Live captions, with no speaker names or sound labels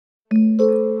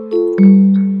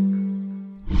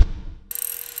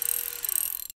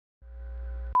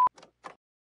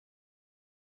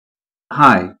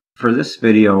Hi, for this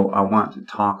video I want to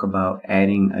talk about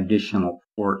adding additional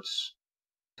ports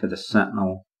to the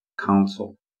Sentinel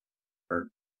console or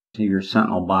to your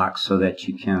Sentinel box so that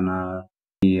you can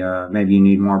maybe you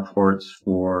need more ports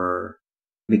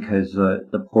because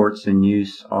the ports in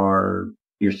use are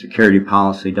your security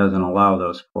policy doesn't allow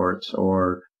those ports,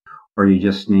 or you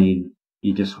just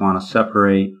want to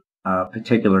separate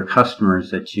particular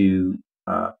customers that you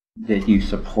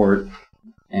support,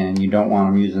 and you don't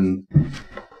want them using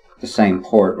the same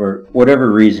port, or whatever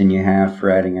reason you have for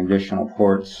adding additional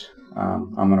ports.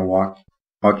 I'm going to walk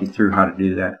you through how to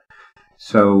do that.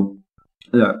 So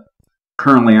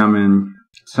currently I'm in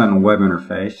Sentinel web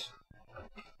interface,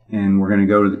 and we're going to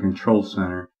go to the control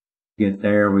center. Get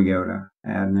there, we go to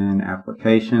admin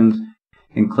applications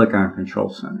and click on control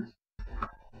center.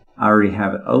 I already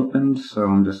have it opened, so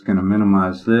I'm just going to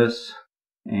minimize this,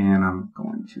 and I'm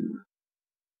going to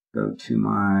go to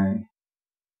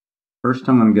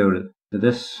I'm going to go to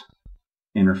this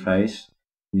interface,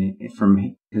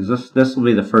 because this will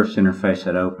be the first interface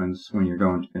that opens when you're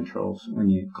going to controls. When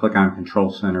you click on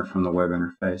Control Center from the web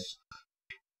interface,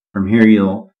 from here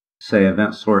you'll say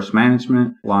Event Source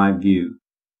Management Live View.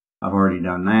 I've already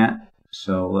done that,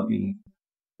 so let me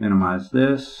minimize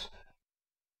this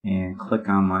and click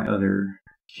on my other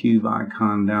cube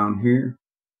icon down here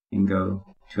and go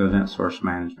to Event Source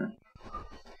Management.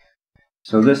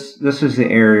 So this is the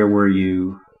area where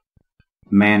you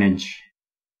manage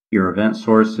your event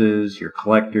sources, your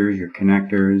collectors, your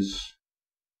connectors,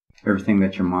 everything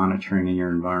that you're monitoring in your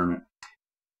environment.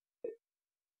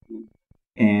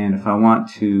 And if I want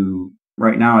to,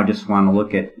 right now I just want to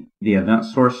look at the event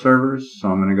source servers, so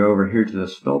I'm going to go over here to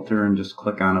this filter and just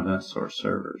click on event source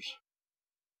servers.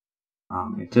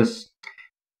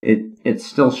 It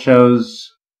still shows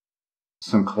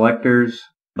some collectors,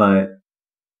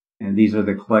 and these are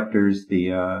the collectors,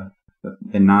 the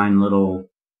 9 little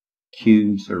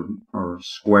cubes or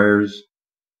squares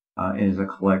is a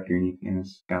collector, and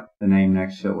it's got the name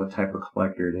next to it, what type of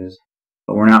collector it is.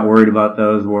 But we're not worried about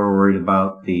those. We're worried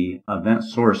about the event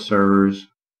source servers,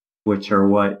 which are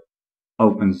what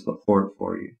opens the port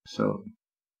for you. So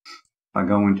if I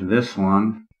go into this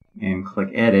one and click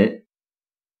Edit,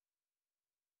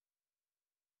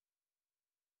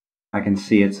 I can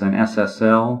see it's an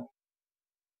SSL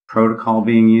protocol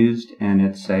being used, and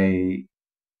it's a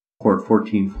port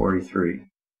 1443.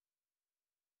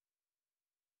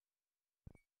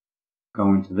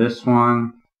 Go into this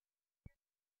one,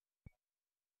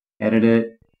 edit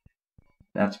it.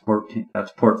 That's port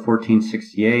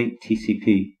 1468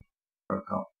 TCP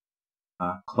protocol.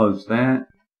 Close that.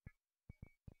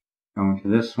 Go into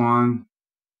this one.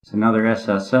 It's another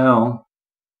SSL.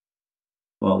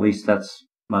 Well, at least that's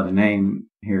by the name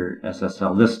here,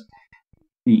 SSL.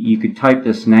 You could type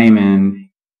this name in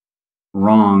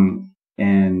wrong,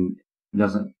 and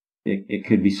it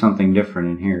could be something different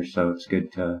in here, so it's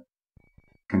good to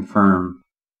confirm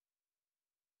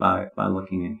by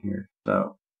looking in here.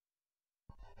 So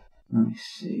let me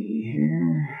see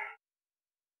here.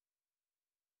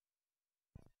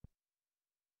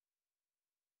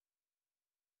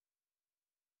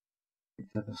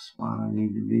 Get to the spot I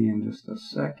need to be in just a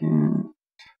second.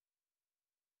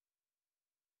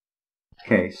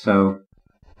 Okay, so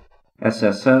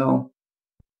SSL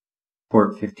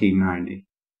port 1590,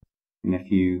 and if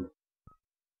you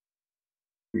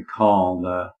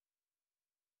recall,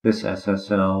 this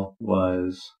SSL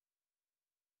was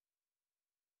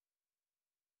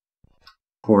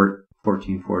port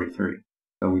 1443.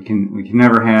 So we can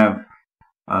never have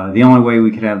the only way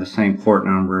we could have the same port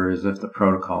number is if the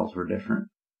protocols were different.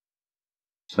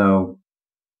 So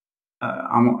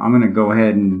I'm going to go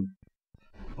ahead and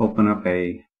open up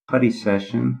a PuTTY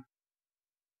session.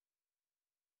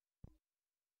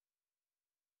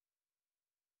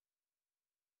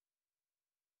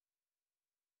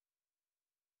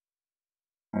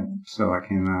 So I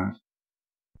can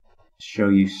show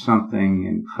you something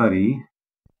in PuTTY.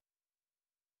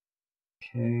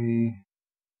 Okay.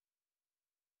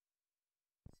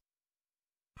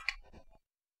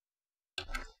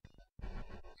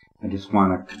 I just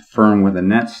want to confirm with a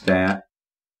netstat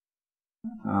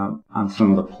on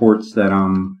some of the ports that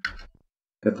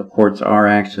the ports are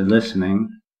actually listening.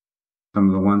 Some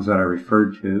of the ones that I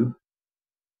referred to.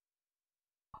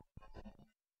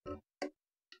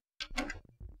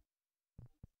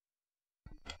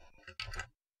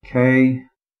 Okay,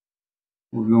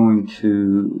 we're going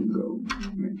to go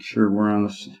make sure we're on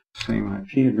the same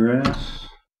IP address.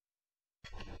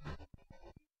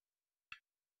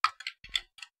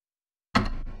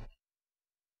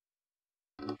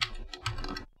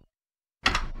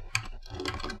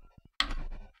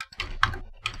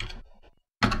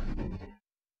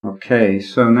 Okay,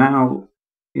 so now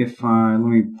if let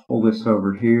me pull this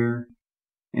over here,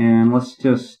 and let's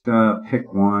just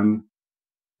pick one.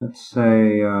 Let's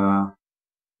say,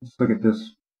 let's look at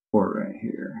this port right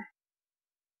here.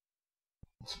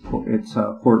 It's port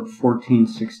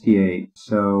 1468.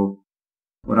 So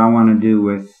what I want to do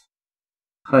with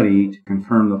PuTTY to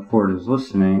confirm the port is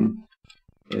listening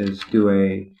is do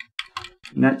a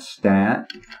netstat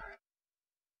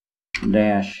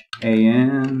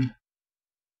 -an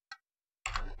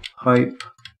pipe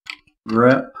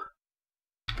grep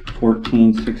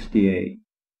 1468.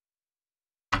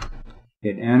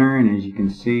 Hit enter, and as you can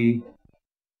see,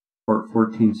 port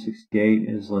 1468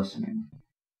 is listening.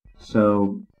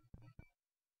 So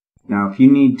now if you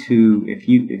need to, if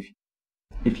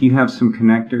you have some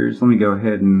connectors, let me go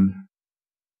ahead and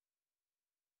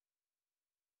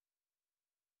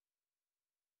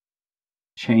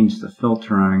change the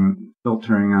filtering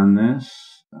on this.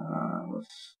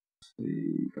 Let's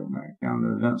see, go back down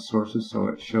to event sources so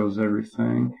it shows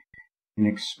everything, and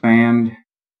expand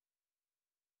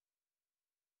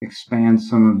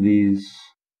some of these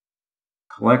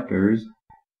collectors.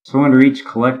 So under each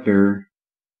collector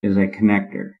is a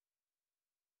connector.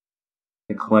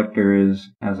 The collector is,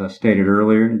 as I stated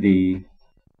earlier, the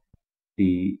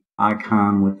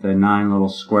icon with the 9 little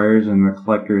squares, and the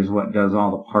collector is what does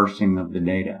all the parsing of the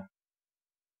data.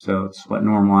 So it's what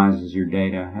normalizes your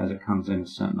data as it comes into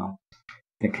Sentinel.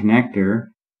 The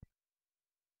connector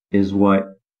is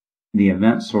what the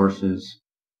event sources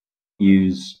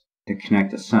use to connect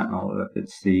to Sentinel.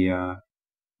 It's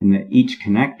each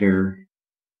connector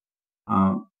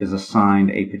is assigned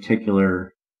a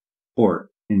particular port.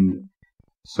 And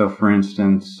so, for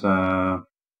instance, let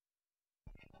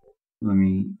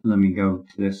me go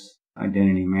to this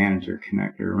Identity Manager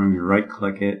connector. Let me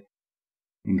right-click it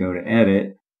and go to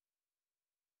Edit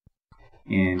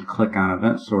and click on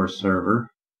Event Source Server,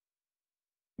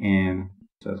 and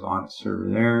it says Audit Server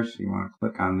there. So you want to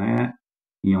click on that.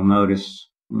 You'll notice.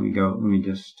 Let me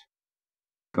just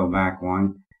go back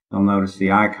one. You'll notice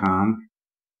the icon.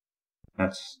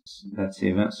 That's the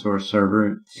Event Source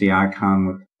Server. It's the icon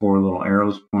with 4 little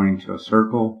arrows pointing to a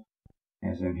circle,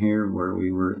 as in here where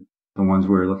we were, the ones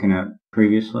we were looking at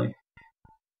previously.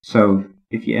 So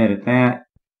if you edit that,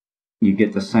 you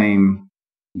get the same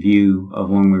view of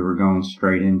when we were going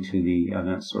straight into the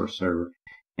Event Source Server.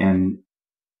 And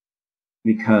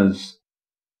because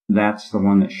that's the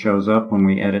one that shows up when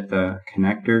we edit the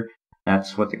connector,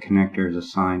 that's what the connector is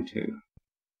assigned to.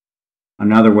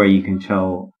 Another way you can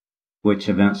tell which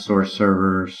Event Source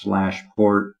Server /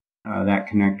 port that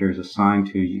connector is assigned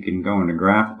to, you can go into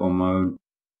graphical mode,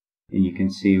 and you can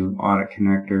see audit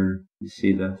connector. You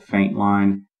see the faint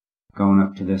line going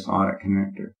up to this audit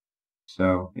connector.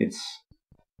 So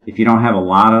if you don't have a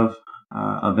lot of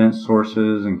event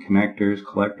sources and connectors,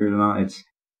 collectors, and all,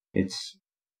 it's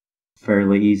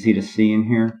fairly easy to see in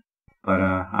here. But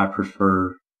I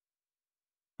prefer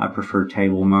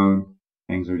table mode.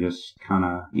 Things are just kind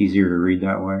of easier to read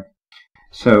that way.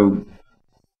 So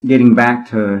getting back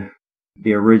to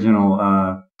the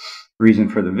original reason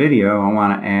for the video, I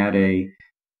want to add a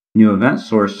new event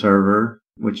source server,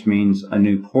 which means a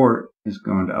new port is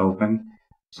going to open.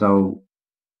 So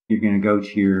you're going to go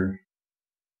to your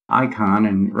icon,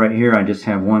 and right here I just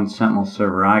have one Sentinel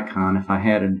server icon. If I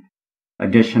had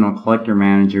additional collector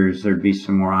managers, there'd be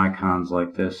some more icons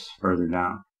like this further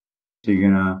down. So you're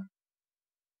going to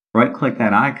right click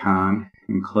that icon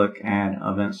and click Add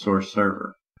Event Source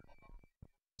Server.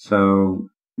 So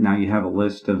now you have a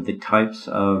list of the types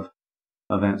of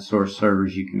event source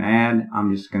servers you can add.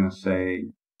 I'm just going to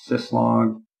say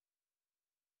syslog,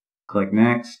 click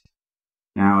Next.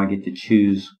 Now I get to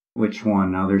choose which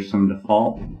one. Now there's some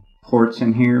default ports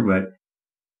in here, but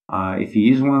if you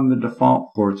use one of the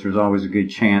default ports, there's always a good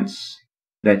chance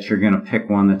that you're going to pick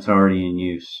one that's already in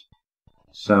use.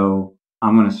 So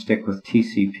I'm going to stick with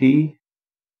TCP,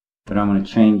 but I'm going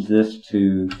to change this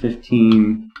to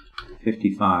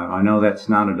 1555. I know that's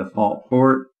not a default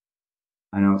port.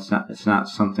 I know it's not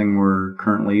something we're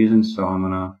currently using, so I'm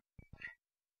going to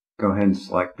go ahead and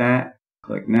select that.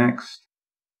 Click Next,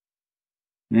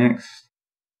 Next,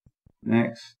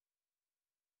 Next,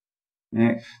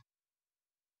 Next.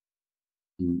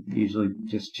 And usually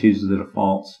just choose the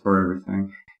defaults for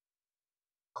everything.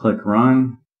 Click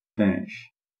Run,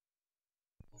 Finish.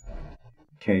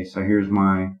 Okay, so here's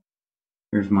my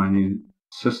new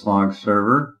syslog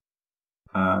server,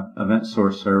 event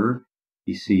source server.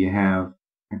 You see you have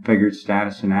configured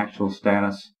status and actual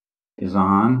status is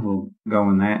on. We'll go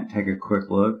in that and take a quick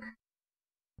look.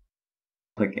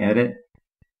 Click Edit,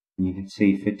 and you can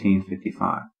see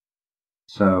 1555.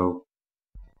 So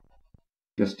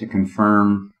just to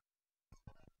confirm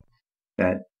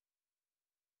that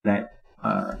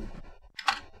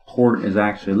port is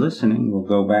actually listening, we'll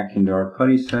go back into our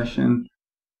PuTTY session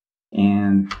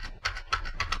and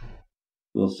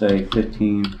we'll say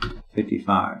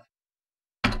 1555.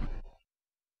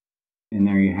 And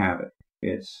there you have it.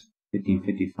 It's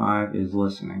 1555 is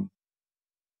listening.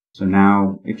 So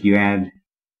now if you add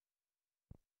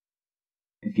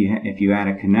a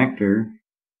connector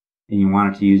and you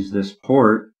wanted to use this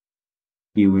port,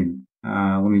 you would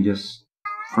let me just,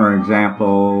 for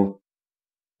example,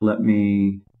 let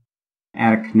me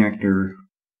add a connector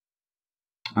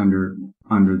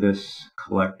under this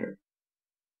collector.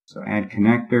 So add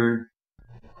connector,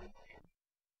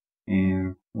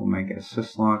 and we'll make it a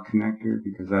syslog connector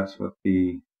because that's what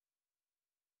the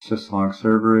syslog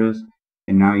server is.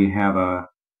 And now you have an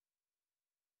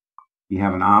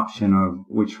option of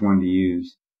which one to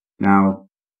use. Now,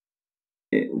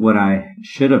 what I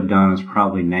should have done is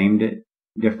probably named it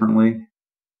differently.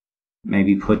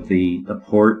 Maybe put the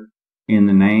port in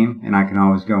the name, and I can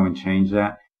always go and change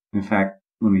that. In fact,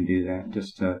 let me do that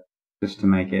just to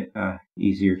make it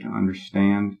easier to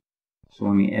understand. So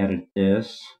let me edit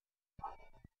this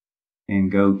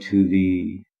and go to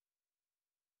the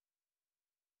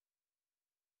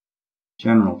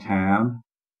General tab,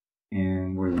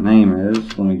 and where the name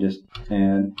is, let me just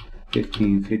add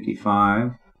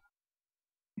 1555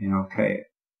 and OK.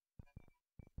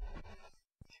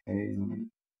 Okay, let me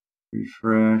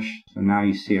refresh. So now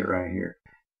you see it right here.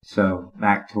 So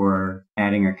back to our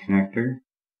adding a connector.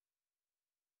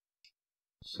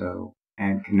 So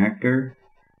add connector.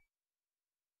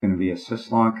 It's going to be a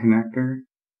syslog connector.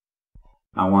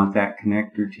 I want that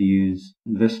connector to use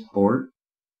this port,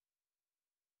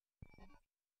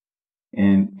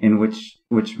 and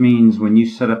which means when you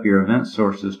set up your event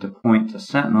sources to point to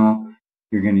Sentinel,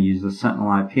 you're going to use the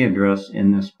Sentinel IP address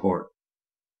in this port.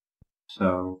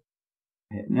 So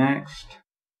hit next,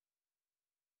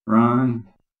 run,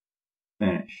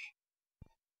 finish.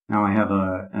 Now I have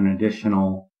an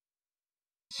additional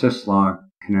syslog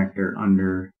connector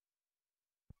under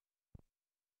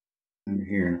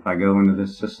here. And if I go into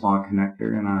this syslog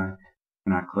connector and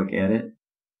I click edit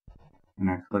and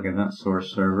I click event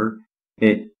source server,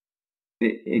 it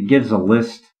gives a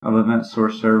list of event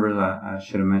source servers. I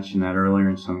should have mentioned that earlier,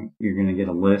 and you're going to get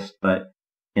a list, but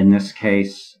in this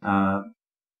case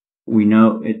we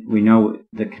know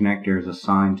the connector is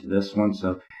assigned to this one,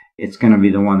 so it's going to be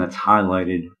the one that's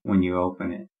highlighted when you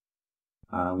open it.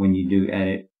 When you do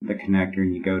edit the connector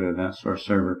and you go to event source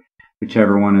server,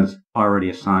 whichever one is already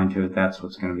assigned to it, that's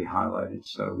what's going to be highlighted.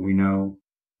 So we know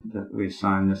that we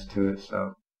assigned this to it,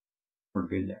 so we're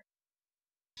good there.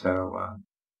 So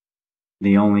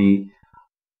the only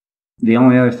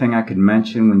other thing I could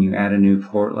mention when you add a new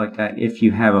port like that, if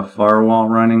you have a firewall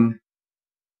running,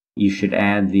 you should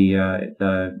add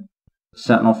the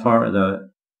Sentinel firewall,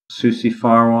 the SUSE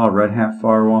firewall, Red Hat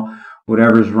firewall,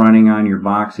 whatever's running on your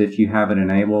box. If you have it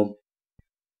enabled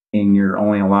and you're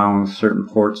only allowing certain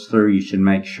ports through, you should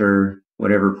make sure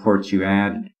whatever ports you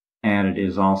added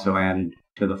is also added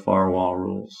to the firewall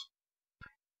rules.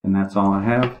 And that's all I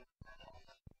have.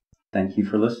 Thank you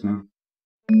for listening.